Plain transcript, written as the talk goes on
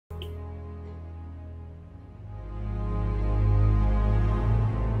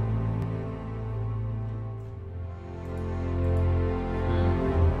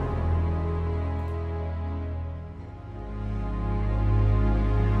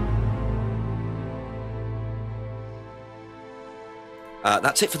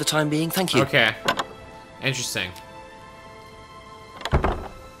That's it for the time being, thank you. Okay. Interesting.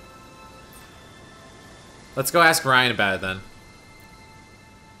 Let's go ask Ryan about it then.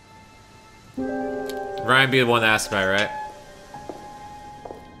 Ryan be the one to ask about it, right?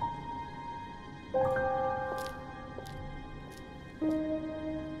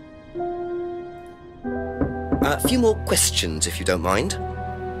 A few more questions, if you don't mind.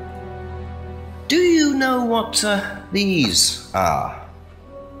 Do you know what these are?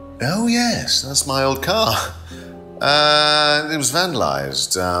 Oh, yes, that's my old car. It was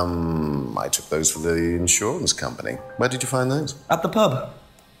vandalized. I took those for the insurance company. Where did you find those? At the pub.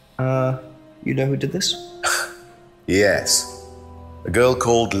 You know who did this? Yes. A girl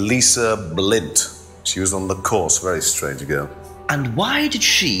called Lisa Blint. She was on the course, very strange girl. And why did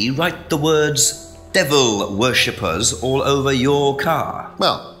she write the words devil worshippers all over your car?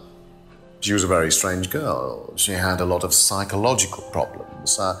 Well, she was a very strange girl. She had a lot of psychological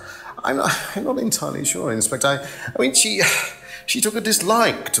problems. I'm not entirely sure, Inspector. I mean, she took a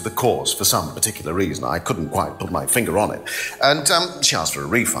dislike to the course for some particular reason. I couldn't quite put my finger on it. And she asked for a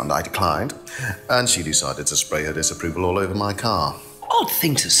refund. I declined. And she decided to spray her disapproval all over my car. Odd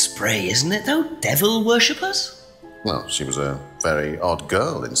thing to spray, isn't it, though? Devil worshippers? Well, she was a very odd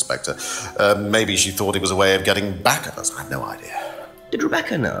girl, Inspector. Maybe she thought it was a way of getting back at us. I have no idea. Did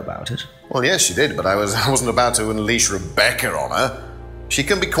Rebecca know about it? Well, yes, she did, but I wasn't about to unleash Rebecca on her. She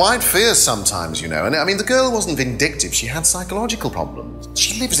can be quite fierce sometimes, you know. And I mean, the girl wasn't vindictive. She had psychological problems.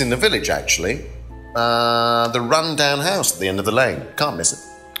 She lives in the village, actually. The run-down house at the end of the lane. Can't miss it.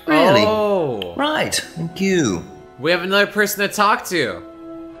 Really? Oh. Right, thank you. We have another person to talk to.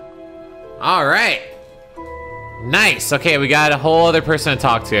 All right. Nice. Okay, we got a whole other person to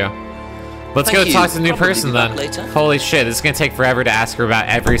talk to. Let's Thank go you. talk to the new Probably person be back then. later. Holy shit, this is gonna take forever to ask her about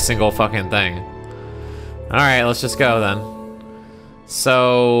every single fucking thing. Alright, let's just go then.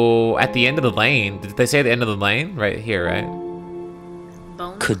 So, at the end of the lane, did they say the end of the lane? Right here, right?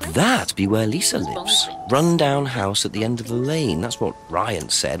 Could that be where Lisa lives? Run-down house at the end of the lane. That's what Ryan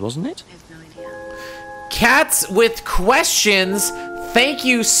said, wasn't it? Cats with questions, thank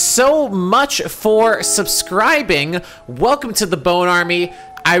you so much for subscribing. Welcome to the Bone Army.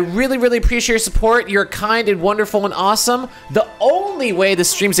 I really, really appreciate your support. You're kind and wonderful and awesome. The only way the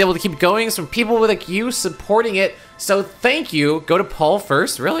stream's able to keep going is from people like you supporting it. So thank you. Go to Paul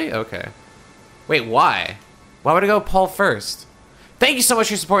first. Really? Okay. Wait, why? Why would I go Paul first? Thank you so much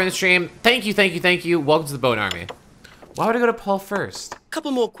for supporting the stream. Thank you, thank you, thank you. Welcome to the Bone Army. Why would I go to Paul first?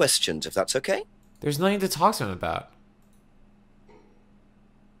 Couple more questions, if that's okay. There's nothing to talk to him about.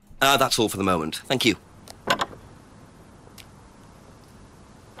 That's all for the moment. Thank you.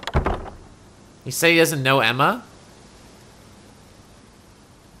 You say he doesn't know Emma?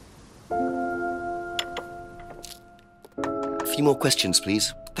 A few more questions,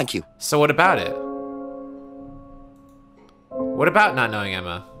 please. Thank you. So what about it? What about not knowing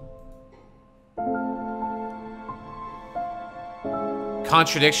Emma?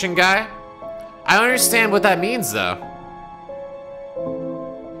 Contradiction guy? I don't understand what that means though.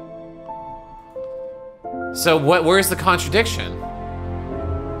 So where's the contradiction?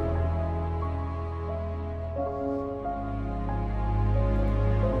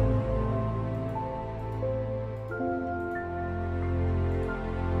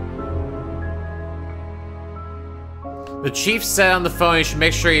 The chief said on the phone he should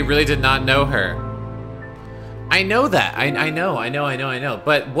make sure he really did not know her. I know that. I know.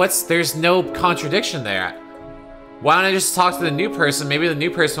 But there's no contradiction there. Why don't I just talk to the new person? Maybe the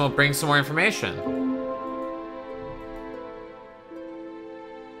new person will bring some more information.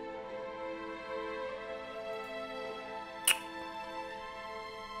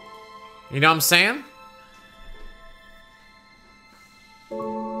 You know what I'm saying?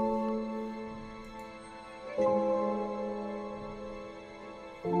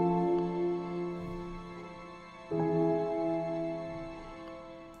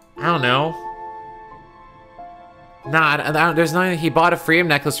 I don't know. Nah, there's nothing. He bought a freedom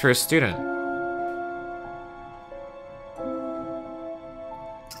necklace for a student.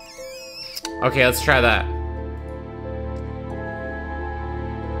 Okay, let's try that.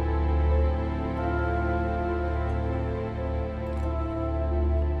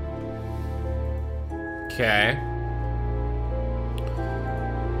 Okay.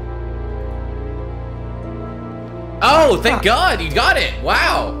 Oh, thank God, you got it.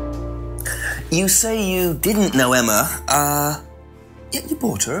 Wow. You say you didn't know Emma, yet you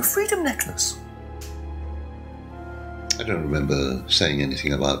bought her a freedom necklace. I don't remember saying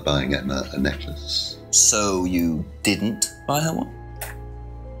anything about buying Emma a necklace. So you didn't buy her one?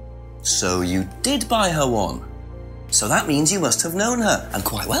 So you did buy her one? So that means you must have known her, and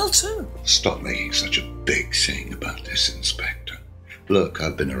quite well too. Stop making such a big thing about this, Inspector. Look,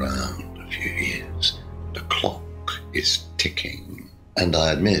 I've been around a few years. The clock is ticking. And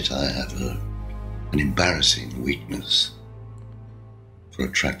I admit I have an embarrassing weakness for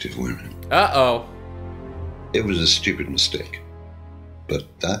attractive women. Uh-oh. It was a stupid mistake. But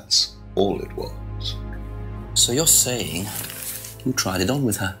that's all it was. So you're saying you tried it on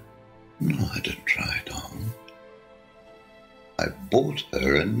with her? No, I didn't try it on. I bought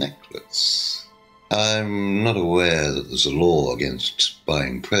her a necklace. I'm not aware that there's a law against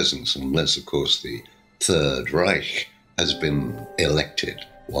buying presents unless, of course, the Third Reich has been elected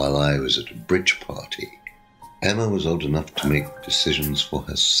while I was at a bridge party. Emma was old enough to make decisions for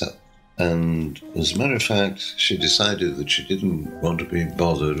herself. And as a matter of fact, she decided that she didn't want to be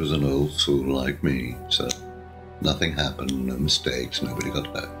bothered with an old fool like me. So nothing happened, no mistakes, nobody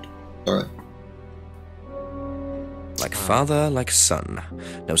got hurt. All right. Like father, like son.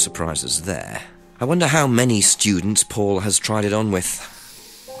 No surprises there. I wonder how many students Paul has tried it on with.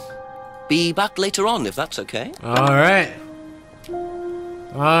 Be back later on, if that's okay. All right.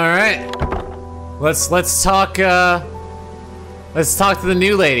 All right. Let's talk to the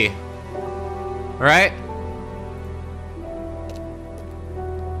new lady. All right?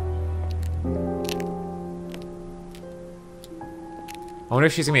 I wonder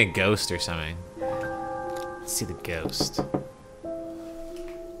if she's gonna be a ghost or something. Let's see the ghost.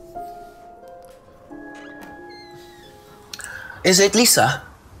 Is it Lisa?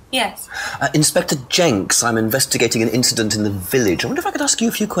 Yes. Inspector Jenks, I'm investigating an incident in the village. I wonder if I could ask you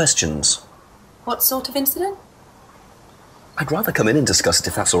a few questions. What sort of incident? I'd rather come in and discuss it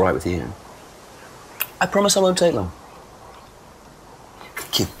if that's all right with you. I promise I won't take long.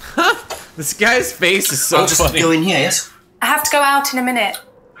 Thank you. This guy's face is so I'll just funny. go in here, yes? I have to go out in a minute.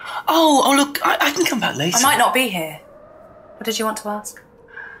 Oh, look, I can come back later. I might not be here. What did you want to ask?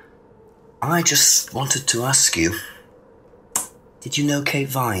 I just wanted to ask you, did you know Kate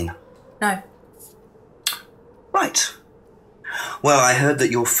Vine? No. Right. Well, I heard that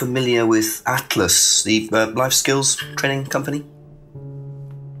you're familiar with Atlas, the life skills training company.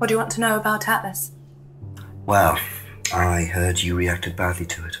 What do you want to know about Atlas? Well, I heard you reacted badly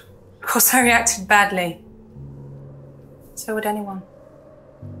to it. Of course I reacted badly. So would anyone.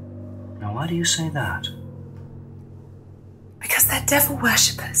 Now, why do you say that? Because they're devil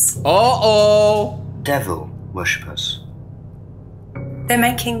worshippers. Uh-oh. Devil worshippers. They're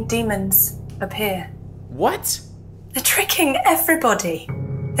making demons appear. What? They're tricking everybody.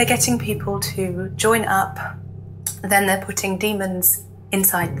 They're getting people to join up, then they're putting demons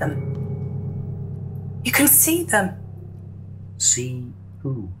inside them. You can see them. See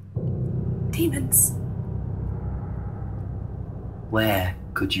who? Demons. Where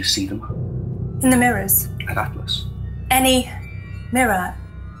could you see them? In the mirrors. At Atlas. Any mirror.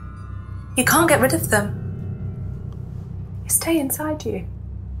 You can't get rid of them. They stay inside you.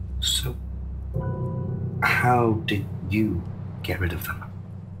 So, how did you get rid of them?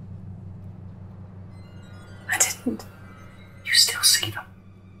 I didn't. You still see them?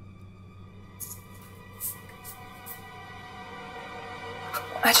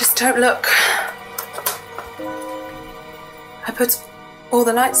 I just don't look. I put all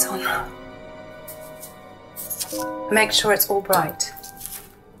the lights on. I make sure it's all bright.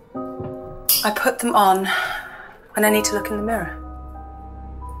 I put them on when I need to look in the mirror.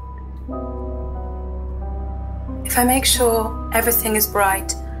 If I make sure everything is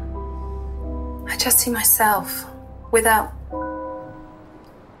bright, I just see myself without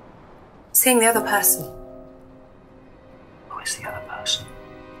seeing the other person. Who is the other person?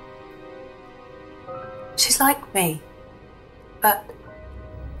 She's like me, but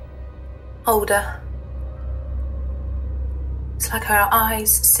older. It's like her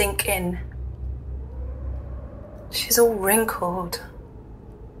eyes sink in. She's all wrinkled,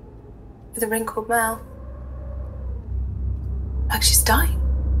 with a wrinkled mouth. Like she's dying.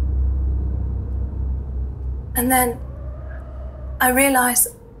 And then I realise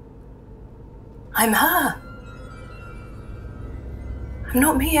I'm her. I'm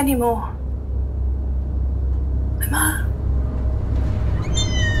not me anymore. I'm her.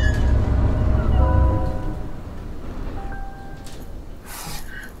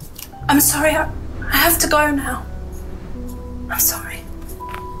 I'm sorry, I have to go now. I'm sorry.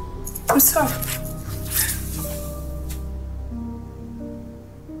 I'm sorry.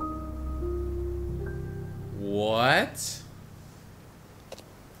 What?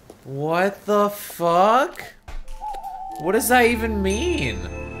 What the fuck? What does that even mean?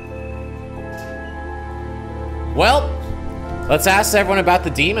 Well, let's ask everyone about the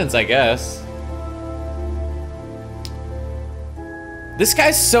demons, I guess. This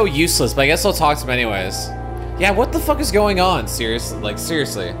guy's so useless, but I guess I'll talk to him anyways. Yeah, what the fuck is going on? Seriously, like,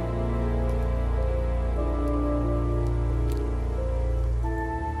 seriously.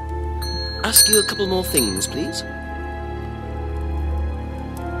 Ask you a couple more things, please.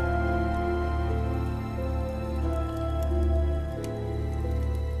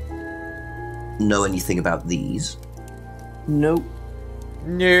 Know anything about these? Nope.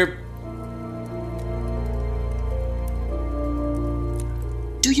 Nope.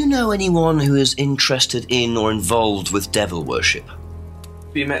 Do you know anyone who is interested in or involved with devil worship?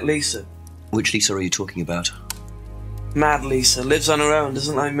 Have you met Lisa? Which Lisa are you talking about? Mad Lisa. Lives on her own,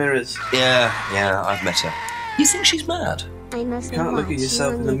 doesn't like mirrors. Yeah, I've met her. You think she's mad? You can't look at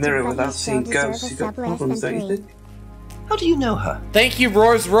yourself in the mirror without seeing ghosts. You've got problems, don't you think? How do you know her? Thank you,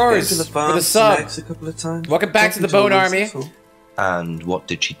 Roars, Been to the for farm, the sub. snacks a couple of times. Welcome back to the Bone Army. And what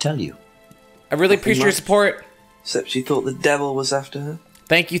did she tell you? I really Nothing appreciate your much. support. Except she thought the devil was after her.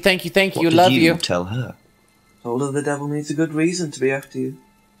 Thank you, thank you, thank you. What Love did you. tell her? Told her the devil needs a good reason to be after you.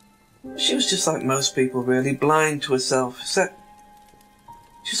 She was just like most people, really, blind to herself. Except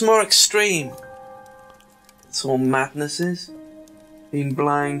she was more extreme. That's all madness is. Being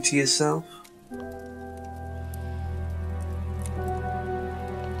blind to yourself.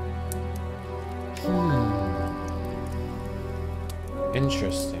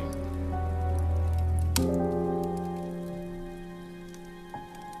 Interesting.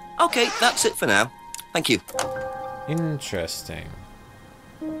 Okay, that's it for now. Thank you. Interesting.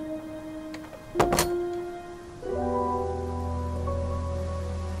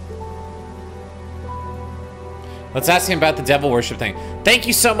 Let's ask him about the devil worship thing. Thank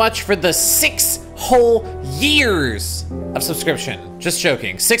you so much for the 6 whole years of subscription. Just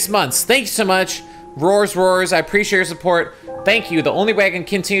joking. 6 months. Thank you so much. Roars. I appreciate your support. Thank you. The only way I can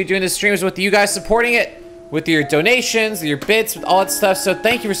continue doing this stream is with you guys supporting it. With your donations, your bits, with all that stuff. So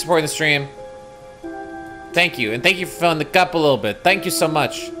thank you for supporting the stream. Thank you. And thank you for filling the cup a little bit. Thank you so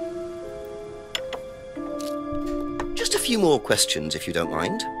much. Just a few more questions, if you don't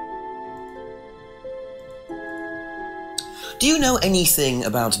mind. Do you know anything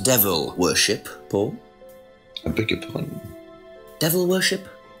about devil worship, Paul? I beg your pardon? Devil worship?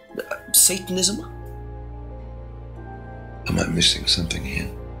 Satanism? Am I missing something here?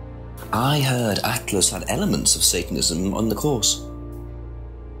 I heard Atlas had elements of Satanism on the course.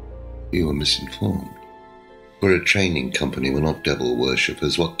 You are misinformed. We're a training company, we're not devil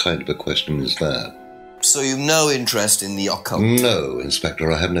worshippers. What kind of a question is that? So you've no interest in the occult? No, Inspector,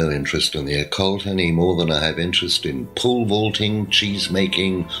 I have no interest in the occult any more than I have interest in pole vaulting, cheese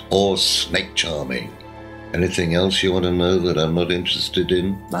making, or snake charming. Anything else you want to know that I'm not interested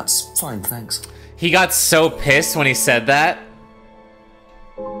in? That's fine, thanks. He got so pissed when he said that.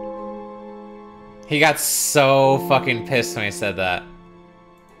 He got so fucking pissed when he said that.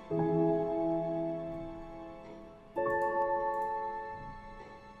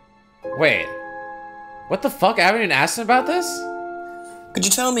 Wait. What the fuck? I haven't even asked him about this? Could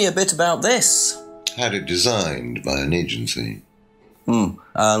you tell me a bit about this? Had it designed by an agency. And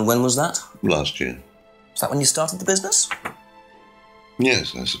when was that? Last year. Is that when you started the business?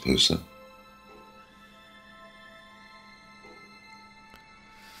 Yes, I suppose so.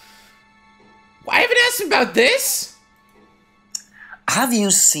 I haven't asked him about this? Have you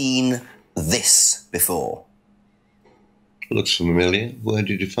seen this before? Looks familiar. Where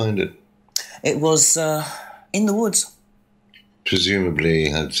did you find it? It was, in the woods. Presumably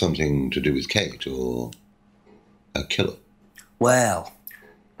had something to do with Kate or a killer. Well,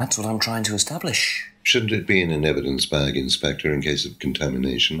 that's what I'm trying to establish. Shouldn't it be in an evidence bag, Inspector, in case of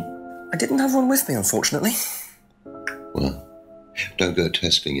contamination? I didn't have one with me, unfortunately. Well, don't go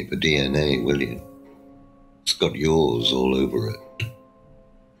testing it for DNA, will you? It's got yours all over it.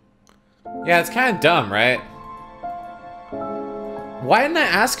 Yeah, it's kind of dumb, right? Why didn't I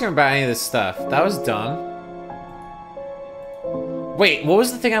ask him about any of this stuff? That was dumb. Wait, what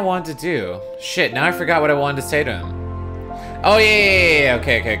was the thing I wanted to do? Shit, now I forgot what I wanted to say to him. Oh, yeah.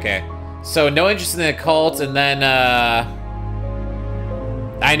 Okay. So, no interest in the occult, and then,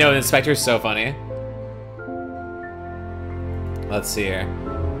 I know, the Inspector's so funny. Let's see here.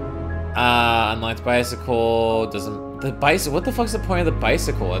 Unlocked bicycle, doesn't... The bicycle... What the fuck's the point of the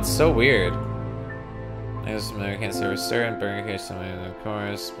bicycle? It's so weird. I guess I can't say for certain. Burger case, something of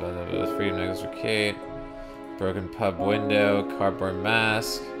course. Blah, blah, blah. Freedom necklace for Kate. Broken pub window. Cardboard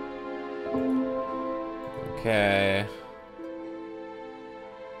mask. Okay.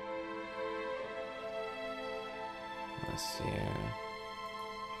 Let's see here.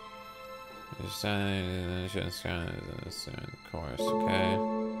 Of course, okay.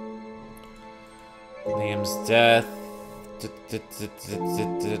 Liam's death.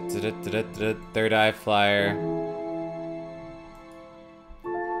 Third eye flyer.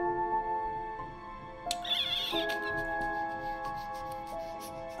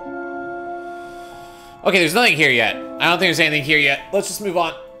 Okay, there's nothing here yet. I don't think there's anything here yet. Let's just move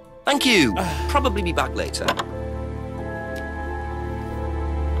on. Thank you. Probably be back later.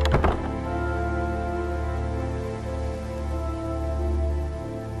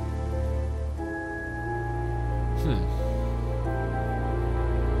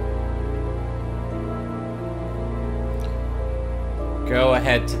 Go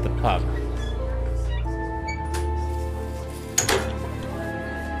ahead to the pub.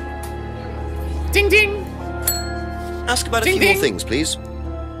 Ding ding! Ask about Ding, a few ding. more things, please.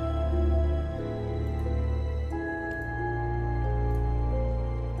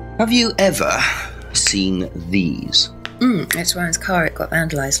 Have you ever seen these? It's Ryan's car. It got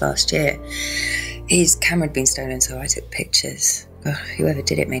vandalised last year. His camera had been stolen, so I took pictures. God, whoever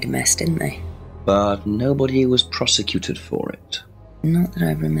did it made a mess, didn't they? But nobody was prosecuted for it. Not that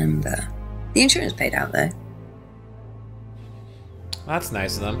I remember. The insurance paid out, though. That's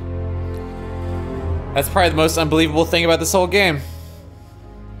nice of them. That's probably the most unbelievable thing about this whole game.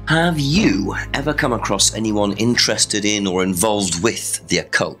 Have you ever come across anyone interested in or involved with the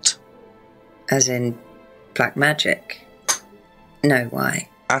occult? As in black magic? No, why?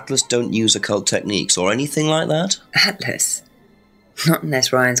 Atlas don't use occult techniques or anything like that? Atlas? Not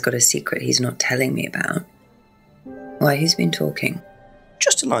unless Ryan's got a secret he's not telling me about. Why, who's been talking?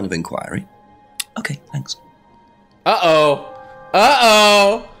 Just a line of inquiry. Okay, thanks. Uh-oh.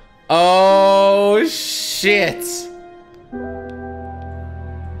 Uh-oh. Oh, shit.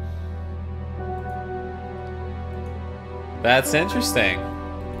 That's interesting.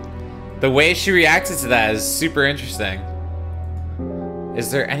 The way she reacted to that is super interesting. Is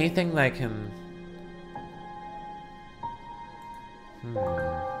there anything that I can...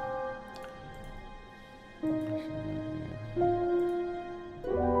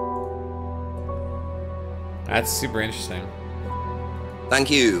 That's super interesting. Thank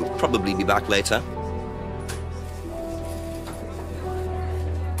you. Probably be back later.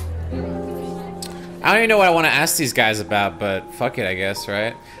 I don't even know what I want to ask these guys about, but fuck it, I guess,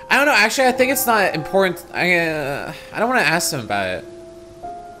 right? I don't know. Actually, I think it's not important. I don't want to ask them about it.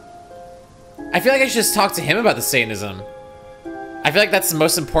 I feel like I should just talk to him about the Satanism. I feel like that's the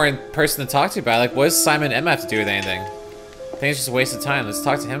most important person to talk to about it. Like, what does Simon M have to do with anything? I think it's just a waste of time. Let's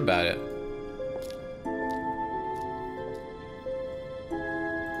talk to him about it.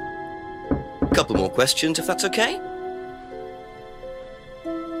 Couple more questions, if that's okay?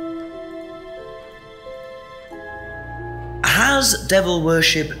 Has devil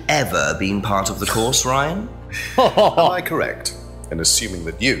worship ever been part of the course, Ryan? Am I correct in assuming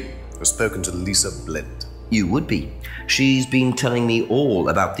that you have spoken to Lisa Blind? You would be. She's been telling me all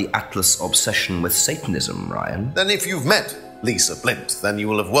about the Atlas obsession with Satanism, Ryan. Then if you've met Lisa Blind, then you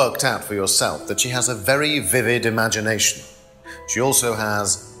will have worked out for yourself that she has a very vivid imagination. She also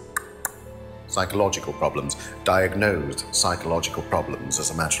has psychological problems, diagnosed psychological problems,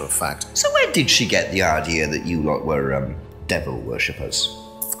 as a matter of fact. So where did she get the idea that you lot were, devil worshippers?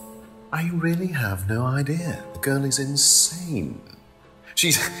 I really have no idea. The girl is insane.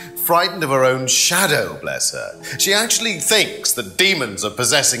 She's frightened of her own shadow, bless her. She actually thinks that demons are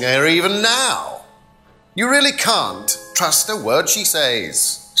possessing her even now. You really can't trust a word she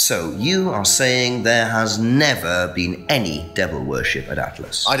says. So you are saying there has never been any devil worship at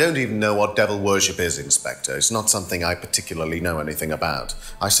Atlas? I don't even know what devil worship is, Inspector. It's not something I particularly know anything about.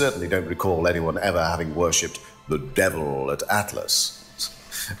 I certainly don't recall anyone ever having worshipped the devil at Atlas.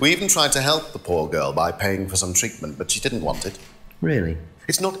 We even tried to help the poor girl by paying for some treatment, but she didn't want it. Really?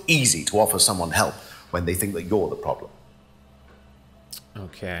 It's not easy to offer someone help when they think that you're the problem.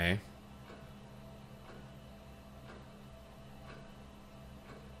 Okay.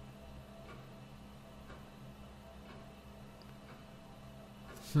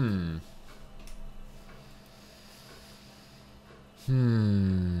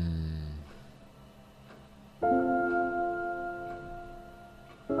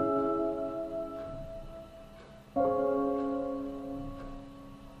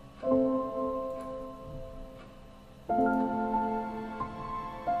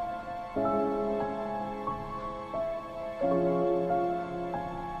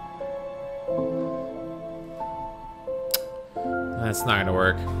 That's not gonna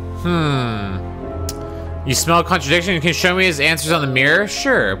work. You smell contradiction? You can show me his answers on the mirror?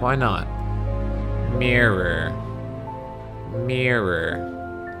 Sure, why not? Mirror. Mirror.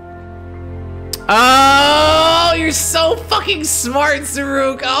 Oh, you're so fucking smart,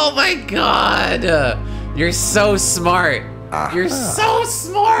 Zaruk. Oh my god. You're so smart. You're so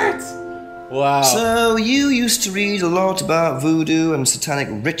smart! Wow. So, you used to read a lot about voodoo and satanic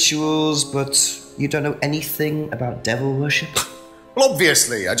rituals, but you don't know anything about devil worship? Well,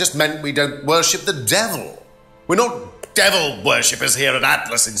 obviously, I just meant we don't worship the devil. We're not devil worshippers here at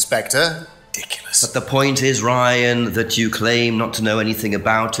Atlas, Inspector. Ridiculous. But the point is, Ryan, that you claim not to know anything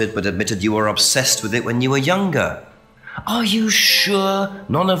about it, but admitted you were obsessed with it when you were younger. Are you sure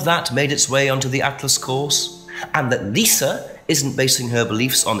none of that made its way onto the Atlas course? And that Lisa isn't basing her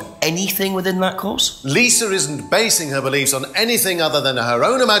beliefs on anything within that course? Lisa isn't basing her beliefs on anything other than her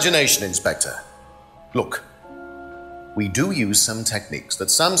own imagination, Inspector. Look, we do use some techniques that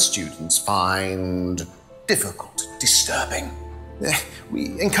some students find difficult, disturbing.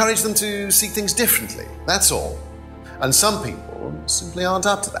 We encourage them to see things differently, that's all. And some people simply aren't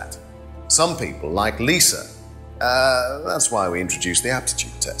up to that. Some people, like Lisa, that's why we introduced the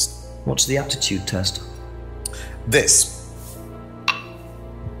aptitude test. What's the aptitude test? This.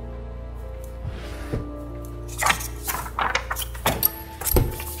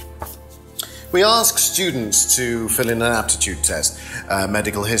 We ask students to fill in an aptitude test,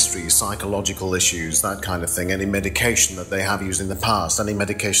 medical history, psychological issues, that kind of thing, any medication that they have used in the past, any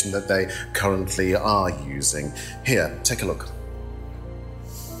medication that they currently are using. Here, take a look.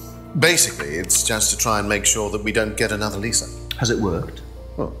 Basically, it's just to try and make sure that we don't get another Lisa. Has it worked?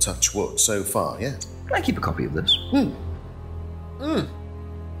 Well, touch wood so far, yeah. Can I keep a copy of this? Hmm.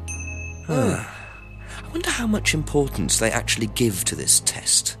 I wonder how much importance they actually give to this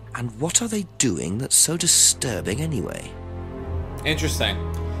test. And what are they doing that's so disturbing anyway? Interesting.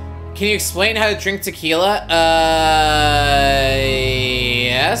 Can you explain how to drink tequila?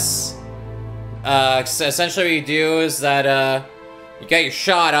 Yes. So essentially what you do is that, you got your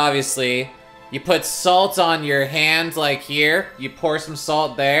shot, obviously. You put salt on your hand, like here. You pour some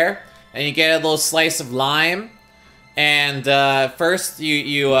salt there. And you get a little slice of lime. And, first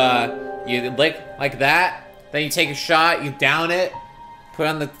you lick like that. Then you take a shot, you down it. Put it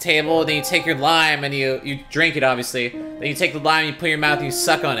on the table, then you take your lime and you drink it, obviously. Then you take the lime, you put it in your mouth, and you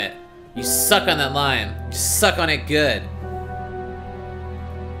suck on it. You suck on that lime. You suck on it good.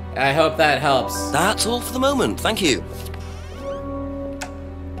 I hope that helps. That's all for the moment, thank you.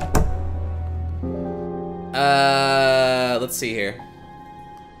 Let's see here.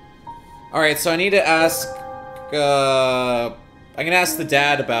 Alright, so I need to ask, I'm gonna ask the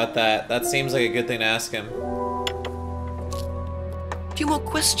dad about that. That seems like a good thing to ask him. A few more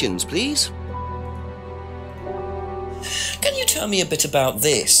questions, please. Can you tell me a bit about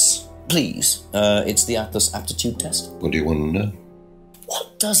this, please? It's the Atlas aptitude test. What do you want to know?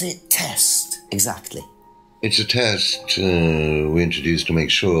 What does it test, exactly? It's a test we introduced to make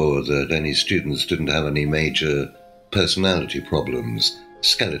sure that any students didn't have any major personality problems,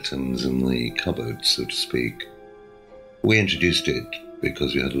 skeletons in the cupboard, so to speak. We introduced it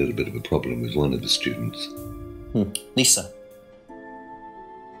because we had a little bit of a problem with one of the students. Lisa.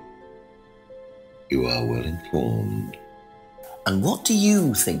 You are well informed. And what do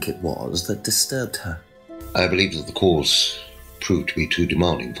you think it was that disturbed her? I believe that the course proved to be too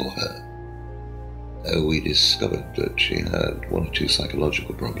demanding for her. We discovered that she had one or two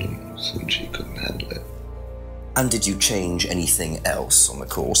psychological problems and she couldn't handle it. And did you change anything else on the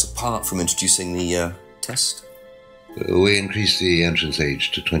course apart from introducing the test? We increased the entrance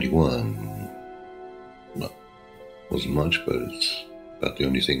age to 21. Well, wasn't much, but it's about the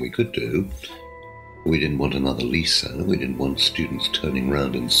only thing we could do. We didn't want another Lisa. We didn't want students turning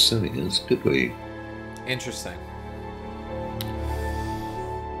around and suing us, did we? Interesting.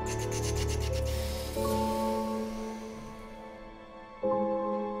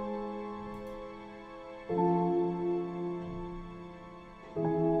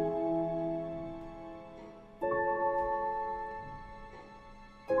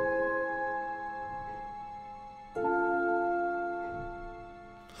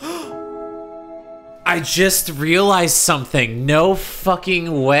 I just realized something. No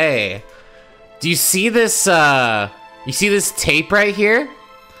fucking way. Do you see this, you see this tape right here?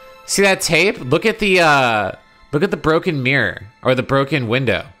 See that tape? Look at the broken mirror. Or the broken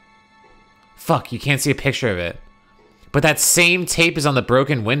window. Fuck, you can't see a picture of it. But that same tape is on the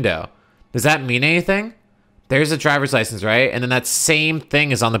broken window. Does that mean anything? There's a driver's license, right? And then that same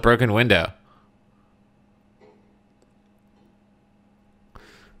thing is on the broken window.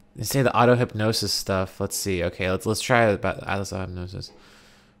 They say the auto hypnosis stuff. Let's see. Okay, let's try about Atlas auto hypnosis.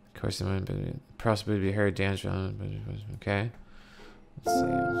 Of course, it might be possibly be heard damage. Okay. Let's see.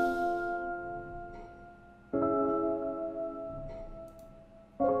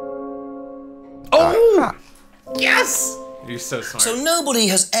 Oh! Yes! You're so smart. So nobody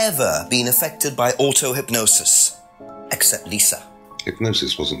has ever been affected by auto hypnosis. except Lisa.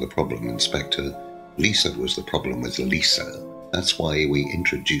 Hypnosis wasn't the problem, Inspector. Lisa was the problem with Lisa. That's why we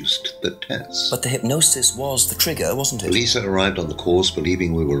introduced the test. But the hypnosis was the trigger, wasn't it? Lisa arrived on the course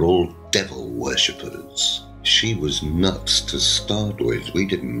believing we were all devil worshippers. She was nuts to start with. We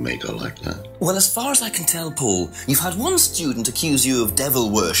didn't make her like that. Well, as far as I can tell, Paul, you've had one student accuse you of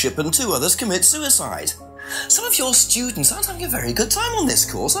devil worship and 2 others commit suicide. Some of your students aren't having a very good time on this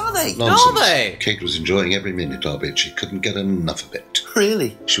course, are they? Nonsense. Are they? Kate was enjoying every minute of it. She couldn't get enough of it.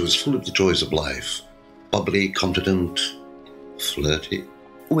 Really? She was full of the joys of life. Bubbly, confident, flirty.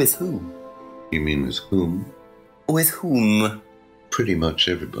 With whom? You mean with whom? With whom? Pretty much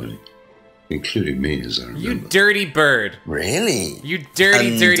everybody. Including me, as I remember. You dirty bird. Really? You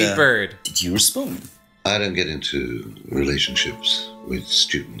dirty, dirty bird. Did you respond? I don't get into relationships with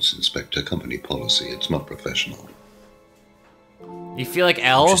students, Inspector. Company policy. It's not professional. You feel like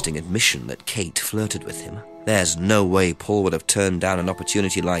L? Interesting admission that Kate flirted with him. There's no way Paul would have turned down an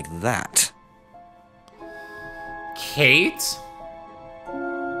opportunity like that. Kate?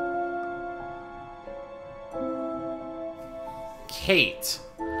 Kate.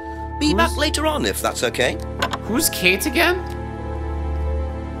 Be back later on, if that's okay. Who's Kate again?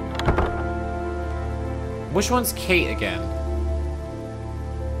 Which one's Kate again?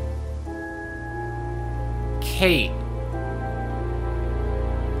 Kate.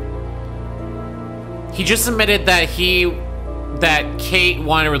 He just admitted that Kate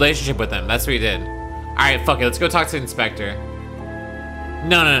wanted a relationship with him. That's what he did. Alright, fuck it. Let's go talk to the inspector.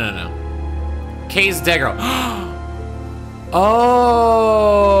 No. Kate's dead girl. Oh!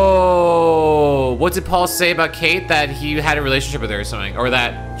 What did Paul say about Kate? That he had a relationship with her or something? Or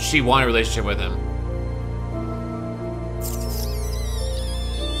that she wanted a relationship with him?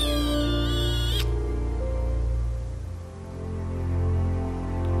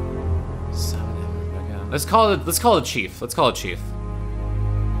 Let's call it chief. Let's call it chief.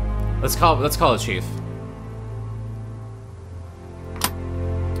 Let's call it chief.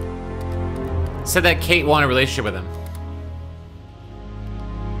 Said that Kate wanted a relationship with him.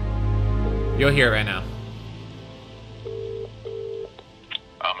 You'll hear it right now.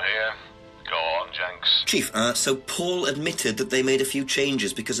 I'm here. Go on, Jenks. Chief, so Paul admitted that they made a few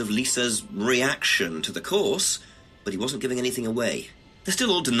changes because of Lisa's reaction to the course, but he wasn't giving anything away. They're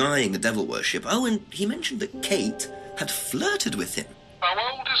still all denying the devil worship. Oh, and he mentioned that Kate had flirted with him. How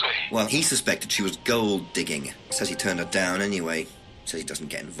old is he? Well, he suspected she was gold digging. Says he turned her down anyway. Says he doesn't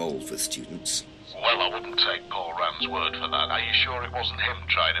get involved with students. Well, I wouldn't take Paul Rand's word for that. Are you sure it wasn't him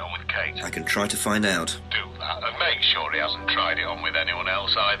trying it on with Kate? I can try to find out. Do that, and make sure he hasn't tried it on with anyone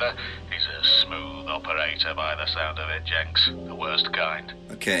else either. He's a smooth operator by the sound of it, Jenks. The worst kind.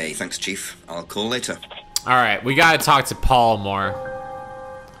 Okay, thanks, Chief. I'll call later. Alright, we gotta talk to Paul more.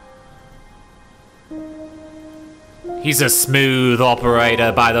 He's a smooth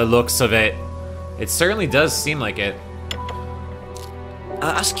operator by the looks of it. It certainly does seem like it.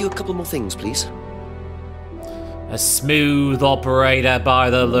 Ask you a couple more things, please. A smooth operator by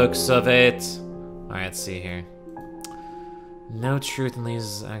the looks of it. Alright, let's see here. No truth in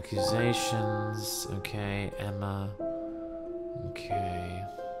Lisa's accusations. Okay, Emma. Okay.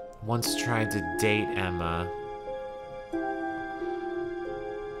 Once tried to date Emma.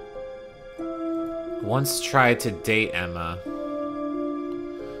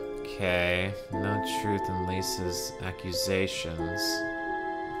 Okay. No truth in Lisa's accusations.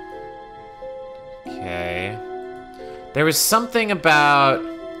 Okay. There was something about...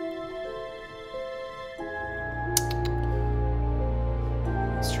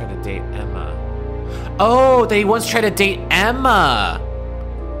 Let's try to date Emma. Oh, they once tried to date Emma!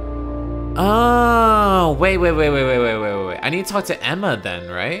 Oh, wait. I need to talk to Emma then,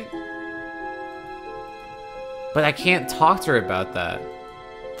 right? But I can't talk to her about that.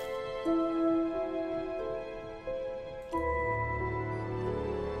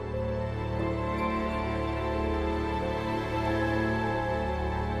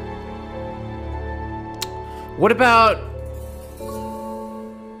 What about...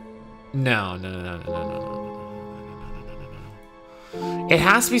 No. It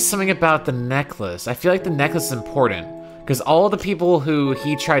has to be something about the necklace. I feel like the necklace is important. Because all the people who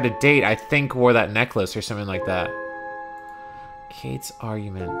he tried to date, I think, wore that necklace or something like that. Kate's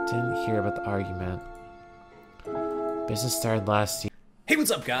argument. Didn't hear about the argument. Business started last year. Hey, what's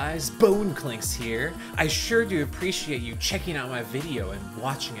up guys? Boneclinks here. I sure do appreciate you checking out my video and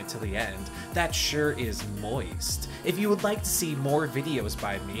watching it till the end. That sure is moist. If you would like to see more videos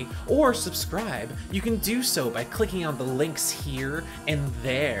by me or subscribe, you can do so by clicking on the links here and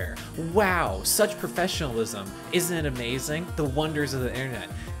there. Wow, such professionalism. Isn't it amazing? The wonders of the internet.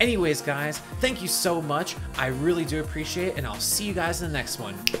 Anyways guys, thank you so much. I really do appreciate it, and I'll see you guys in the next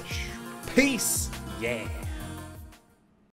one. Peace! Yeah.